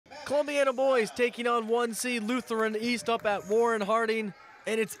Columbiana boys taking on 1 seed Lutheran East up at Warren Harding,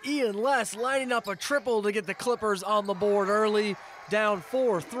 and it's Ian Less lining up a triple to get the Clippers on the board early, down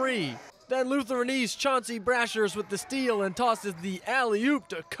 4-3. Then Lutheran East Chauncey Brashers with the steal and tosses the alley-oop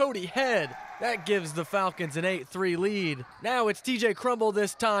to Cody Head. That gives the Falcons an 8-3 lead. Now it's TJ Crumble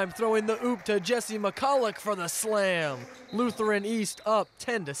this time, throwing the oop to Jesse McCulloch for the slam. Lutheran East up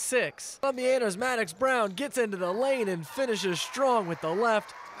 10-6. Columbiana's Maddox Brown gets into the lane and finishes strong with the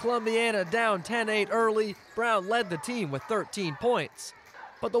left. Columbiana down 10-8 early. Brown led the team with 13 points.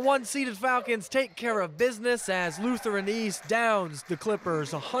 But the 1-seeded Falcons take care of business as Lutheran East downs the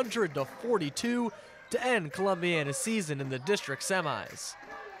Clippers 100-42 to end Columbiana's season in the district semis.